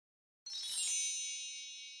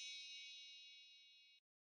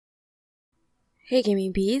Hey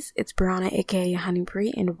gaming bees, it's Brianna aka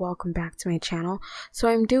HoneyBree and welcome back to my channel. So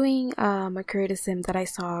I'm doing a creative sim that I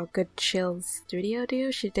saw goodchills studio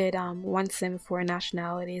do. She did one sim 4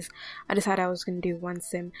 nationalities. I decided I was going to do one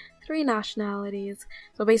sim 3 nationalities.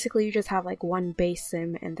 So basically you just have like one base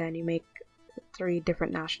sim and then you make 3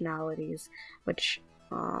 different nationalities which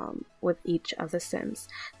with each of the sims.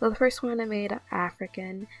 So the first one I made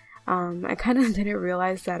African. I kind of didn't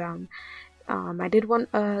realize that I did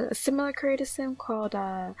a similar creative sim called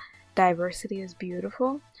Diversity is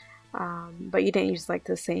Beautiful, but you didn't use like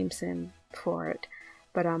the same sim for it.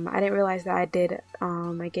 But I didn't realize that I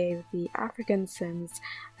gave the African sims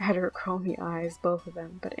heterochromia eyes, both of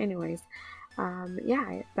them. But anyways,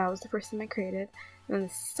 yeah, that was the first sim I created. And then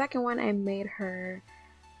the second one I made her,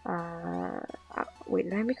 wait,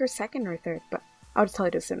 did I make her second or third? But I'll just tell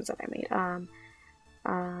you the sims that I made.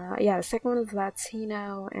 Yeah, the second one is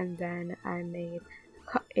Latino, and then I made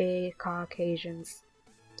a Caucasian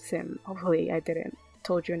sim. Hopefully I didn't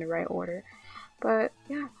told you in the right order, but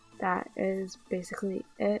yeah, that is basically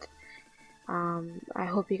it. I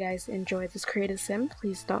hope you guys enjoyed this creative sim.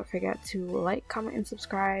 Please don't forget to like, comment, and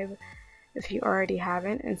subscribe if you already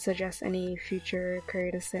haven't, and suggest any future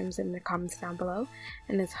creative sims in the comments down below.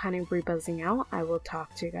 And it's HoneyBree buzzing out. I will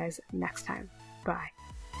talk to you guys next time. Bye.